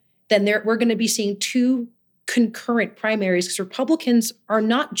through, then we're going to be seeing 2 concurrent primaries because Republicans are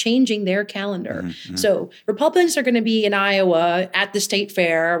not changing their calendar. Mm-hmm. So Republicans are going to be in Iowa at the state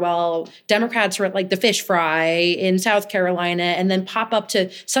fair while Democrats are at like the fish fry in South Carolina, and then pop up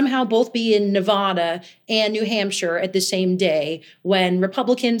to somehow both be in Nevada and New Hampshire at the same day when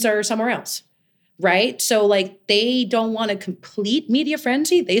Republicans are somewhere else. Right? So like, they don't want a complete media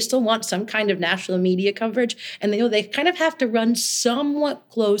frenzy. They still want some kind of national media coverage. And they know they kind of have to run somewhat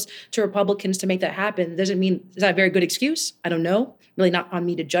close to Republicans to make that happen. Doesn't mean, is that a very good excuse? I don't know. Really not on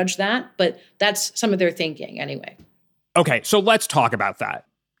me to judge that, but that's some of their thinking anyway. Okay, so let's talk about that.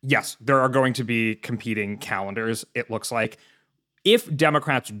 Yes, there are going to be competing calendars, it looks like. If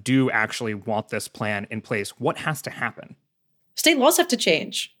Democrats do actually want this plan in place, what has to happen? State laws have to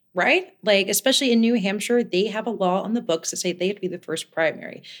change. right? Like, especially in New Hampshire, they have a law on the books that say they have to be the first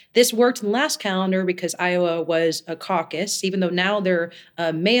primary. This worked in the last calendar because Iowa was a caucus, even though now they're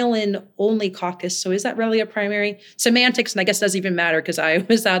a mail-in only caucus. So is that really a primary? Semantics, and I guess doesn't even matter because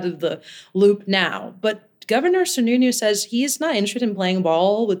Iowa's out of the loop now. But Governor Sununu says he's not interested in playing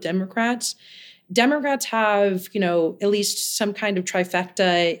ball with Democrats. Democrats have, at least some kind of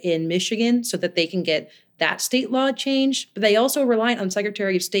trifecta in Michigan so that they can get that state law changed, but they also rely on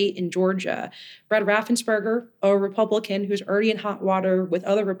Secretary of State in Georgia. Brad Raffensperger, a Republican who's already in hot water with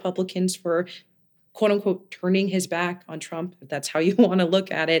other Republicans for, quote unquote, turning his back on Trump, if that's how you want to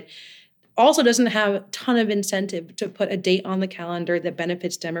look at it, also doesn't have a ton of incentive to put a date on the calendar that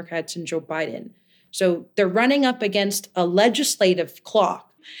benefits Democrats and Joe Biden. So they're running up against a legislative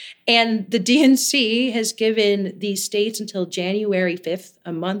clock. And the DNC has given these states until January 5th,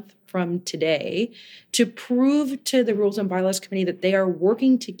 a month from today, to prove to the Rules and Bylaws Committee that they are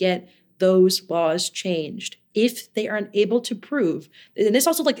working to get those laws changed. If they are unable to prove, and it's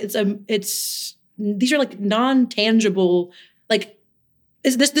also like these are like non-tangible, like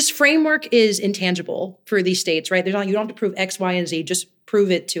this framework is intangible for these states, right? You don't have to prove X, Y, and Z. Just prove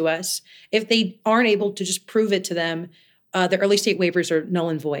it to us. If they aren't able to just prove it to them, the early state waivers are null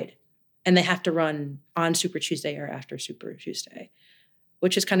and void, and they have to run on Super Tuesday or after Super Tuesday,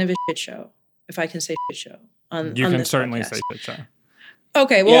 which is kind of a shit show, if I can say shit show. You can certainly say shit show.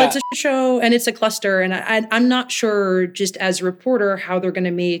 Okay, well, It's a shit show and it's a cluster, and I'm not sure, just as a reporter, how they're going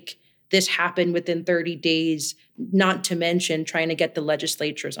to make this happen within 30 days, not to mention trying to get the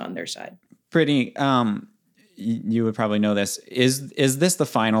legislatures on their side. Brittany, you would probably know this. Is this the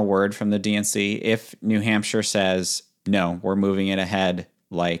final word from the DNC? If New Hampshire says, no, we're moving it ahead,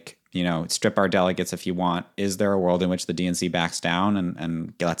 like, strip our delegates if you want, is there a world in which the DNC backs down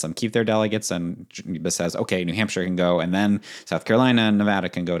and lets them keep their delegates and says, okay, New Hampshire can go and then South Carolina and Nevada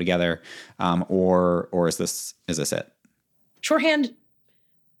can go together? Or is this it? Shorthand,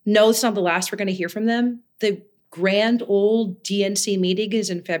 no, it's not the last we're going to hear from them. The grand old DNC meeting is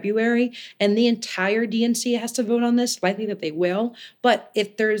in February, and the entire DNC has to vote on this, likely that they will. But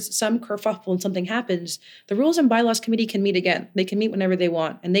if there's some kerfuffle and something happens, the Rules and Bylaws Committee can meet again. They can meet whenever they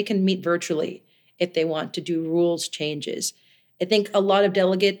want, and they can meet virtually if they want to do rules changes. I think a lot of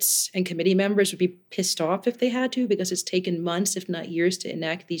delegates and committee members would be pissed off if they had to, because it's taken months, if not years, to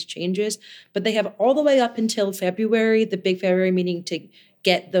enact these changes. But they have all the way up until February, the big February meeting, to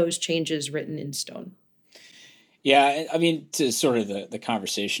get those changes written in stone. Yeah, I mean, to sort of the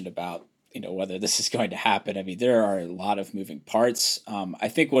conversation about, whether this is going to happen, I mean, there are a lot of moving parts. I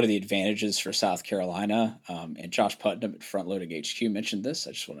think one of the advantages for South Carolina, and Josh Putnam at Front Loading HQ mentioned this,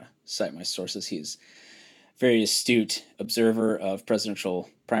 I just want to cite my sources. He's a very astute observer of presidential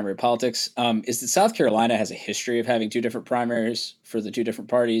primary politics, is that South Carolina has a history of having two different primaries for the two different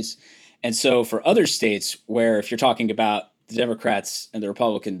parties. And so for other states where, if you're talking about the Democrats and the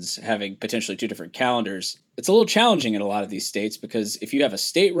Republicans having potentially two different calendars, it's a little challenging in a lot of these states, because if you have a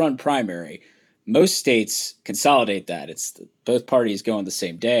state-run primary, most states consolidate that. Both parties go on the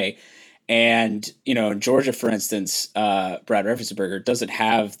same day. And, in Georgia, for instance, Brad Raffensperger doesn't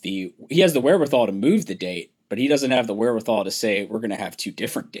have he has the wherewithal to move the date, but he doesn't have the wherewithal to say we're going to have two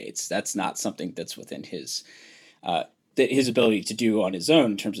different dates. That's not something that's within his ability to do on his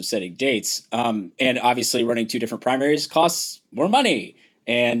own in terms of setting dates. And obviously running two different primaries costs more money.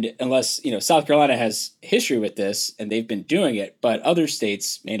 And unless, South Carolina has history with this and they've been doing it, but other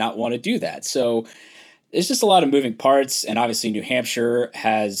states may not want to do that. So there's just a lot of moving parts. And obviously New Hampshire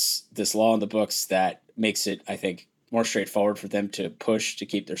has this law in the books that makes it, I think, more straightforward for them to push to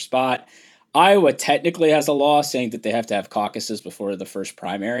keep their spot. Iowa technically has a law saying that they have to have caucuses before the first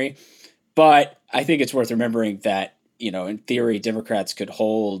primary. But I think it's worth remembering that, in theory, Democrats could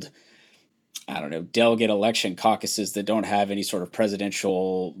hold, delegate election caucuses that don't have any sort of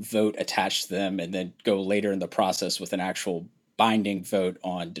presidential vote attached to them, and then go later in the process with an actual binding vote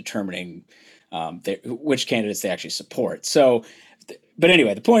on determining which candidates they actually support. So, but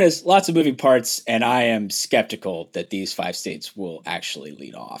anyway, the point is lots of moving parts, and I am skeptical that these 5 states will actually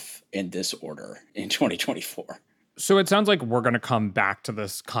lead off in this order in 2024. So it sounds like we're going to come back to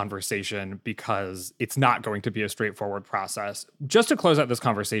this conversation because it's not going to be a straightforward process. Just to close out this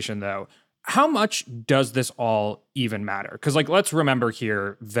conversation, though, how much does this all even matter? Because, let's remember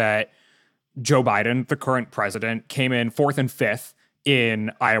here that Joe Biden, the current president, came in 4th and 5th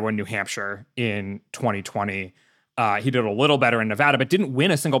in Iowa and New Hampshire in 2020. He did a little better in Nevada, but didn't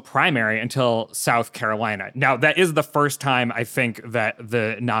win a single primary until South Carolina. Now, that is the first time, I think, that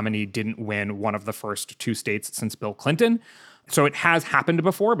the nominee didn't win one of the first 2 states since Bill Clinton. So it has happened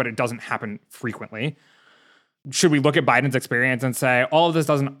before, but it doesn't happen frequently. should we look at Biden's experience and say all of this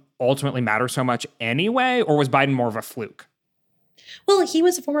doesn't ultimately matter so much anyway? Or was Biden more of a fluke? Well, he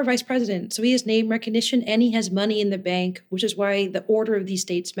was a former vice president, so he has name recognition and he has money in the bank, which is why the order of these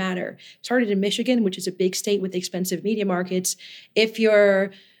states matter. Started in Michigan, which is a big state with expensive media markets. If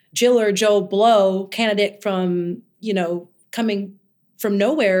you're Jill or Joe Blow, candidate from, coming from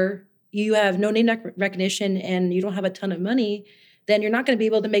nowhere, you have no name recognition and you don't have a ton of money, then you're not going to be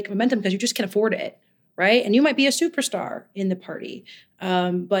able to make momentum because you just can't afford it, right? And you might be a superstar in the party.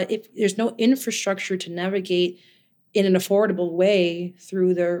 But if there's no infrastructure to navigate in an affordable way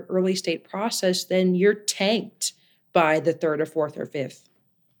through the early state process, then you're tanked by the third or fourth or fifth.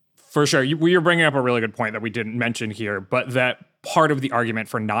 For sure. You're bringing up a really good point that we didn't mention here, but that part of the argument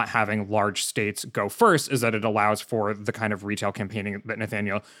for not having large states go first is that it allows for the kind of retail campaigning that,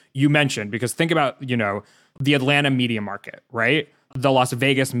 Nathaniel, you mentioned. Because think about, the Atlanta media market, right? The Las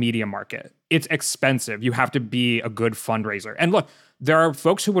Vegas media market. It's expensive. You have to be a good fundraiser. And look, there are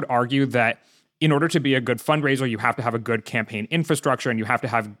folks who would argue that in order to be a good fundraiser, you have to have a good campaign infrastructure and you have to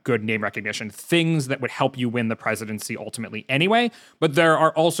have good name recognition, things that would help you win the presidency ultimately anyway. But there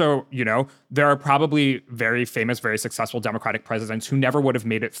are also, there are probably very famous, very successful Democratic presidents who never would have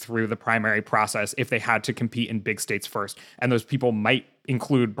made it through the primary process if they had to compete in big states first. And those people might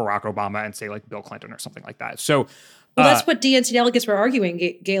include Barack Obama and say like Bill Clinton or something like that. So that's what DNC delegates were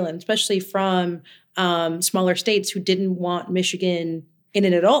arguing, Galen, especially from smaller states who didn't want Michigan in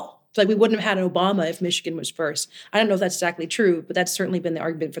it at all. It's like we wouldn't have had Obama if Michigan was first. I don't know if that's exactly true, but that's certainly been the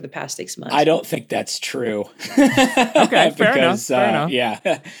argument for the past 6 months. I don't think that's true. Okay, fair enough.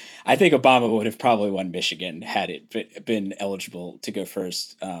 Yeah. I think Obama would have probably won Michigan had it been eligible to go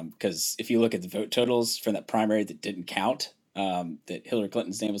first. Because if you look at the vote totals from that primary that didn't count, that Hillary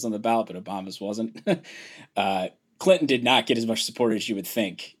Clinton's name was on the ballot, but Obama's wasn't. Clinton did not get as much support as you would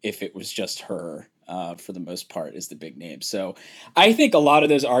think if it was just her. For the most part, is the big name. So I think a lot of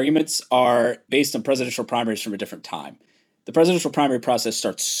those arguments are based on presidential primaries from a different time. The presidential primary process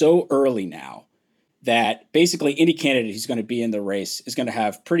starts so early now that basically any candidate who's going to be in the race is going to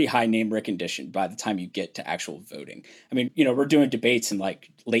have pretty high name recognition by the time you get to actual voting. I mean, we're doing debates in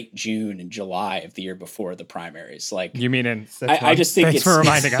like late June and July of the year before the primaries. Like you mean in I just think Thanks for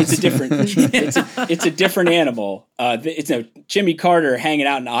reminding us. It's a different it's a different animal. It's Jimmy Carter hanging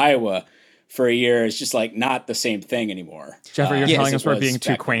out in Iowa for a year is just like not the same thing anymore. Jeffrey, you're telling us we're being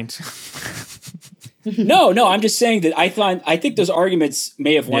too quaint. No, I'm just saying that I think those arguments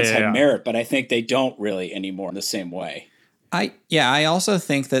may have once had merit, but I think they don't really anymore in the same way. I also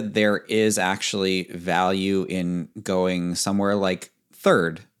think that there is actually value in going somewhere like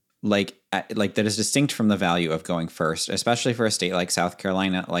third, like that is distinct from the value of going first, especially for a state like South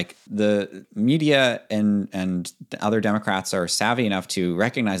Carolina. Like the media and other Democrats are savvy enough to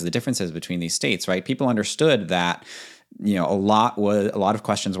recognize the differences between these states, right? People understood that a lot of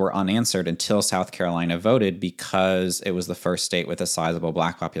questions were unanswered until South Carolina voted because it was the first state with a sizable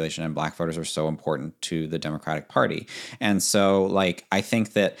black population and black voters were so important to the Democratic Party. And so I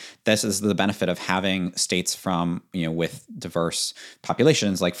think that this is the benefit of having states from, with diverse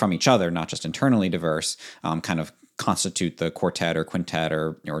populations, like from each other, not just internally diverse, kind of constitute the quartet or quintet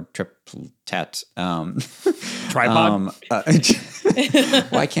or triplet. Tripod.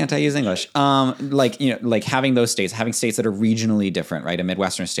 Why can't I use English? Having those states, having states that are regionally different, right? A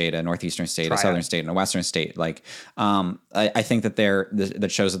Midwestern state, a Northeastern state, a Southern state, and a Western state. I think that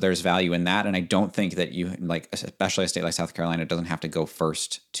that shows that there's value in that, and I don't think that you especially a state like South Carolina doesn't have to go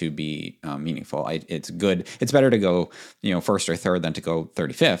first to be meaningful. It's good. It's better to go first or third than to go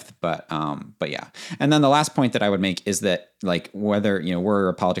 35th. But yeah. And then the last point that I would make is that whether we're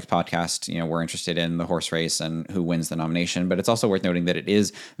a politics podcast, we're interested in the horse race and who wins the nomination, but it's also worth noting that it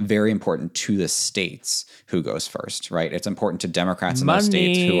is very important to the states who goes first, right? It's important to Democrats in those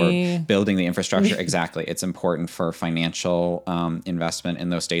states who are building the infrastructure. Exactly. It's important for financial investment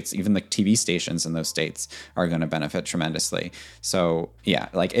in those states. Even the TV stations in those states are going to benefit tremendously. So yeah,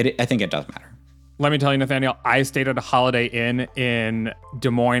 I think it does matter. Let me tell you, Nathaniel, I stayed at a Holiday Inn in Des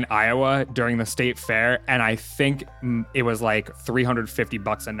Moines, Iowa during the state fair, and I think it was like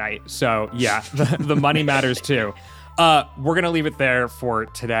 $350 a night. So yeah, the money matters too. We're going to leave it there for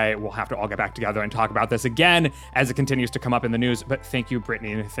today. We'll have to all get back together and talk about this again as it continues to come up in the news. But thank you,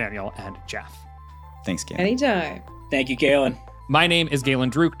 Brittany, Nathaniel, and Jeff. Thanks, Galen. Anytime. Thank you, Galen. My name is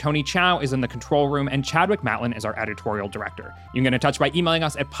Galen Druk. Tony Chow is in the control room, and Chadwick Matlin is our editorial director. You can get in touch by emailing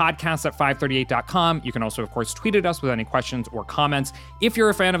us at podcasts@538.com. You can also, of course, tweet at us with any questions or comments. If you're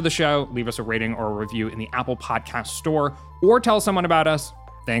a fan of the show, leave us a rating or a review in the Apple Podcast Store, or tell someone about us.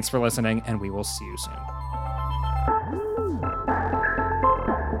 Thanks for listening, and we will see you soon.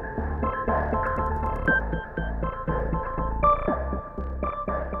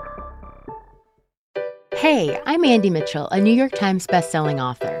 Hey, I'm Andy Mitchell, a New York Times bestselling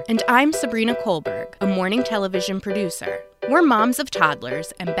author. And I'm Sabrina Kohlberg, a morning television producer. We're moms of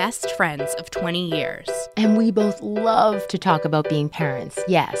toddlers and best friends of 20 years. And we both love to talk about being parents,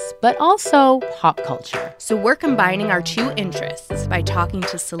 yes, but also pop culture. So we're combining our two interests by talking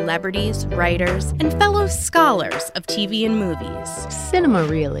to celebrities, writers, and fellow scholars of TV and movies. Cinema,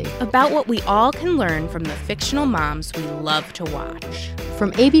 really. About what we all can learn from the fictional moms we love to watch.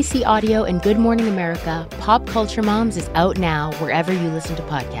 From ABC Audio and Good Morning America, Pop Culture Moms is out now wherever you listen to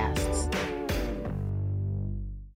podcasts.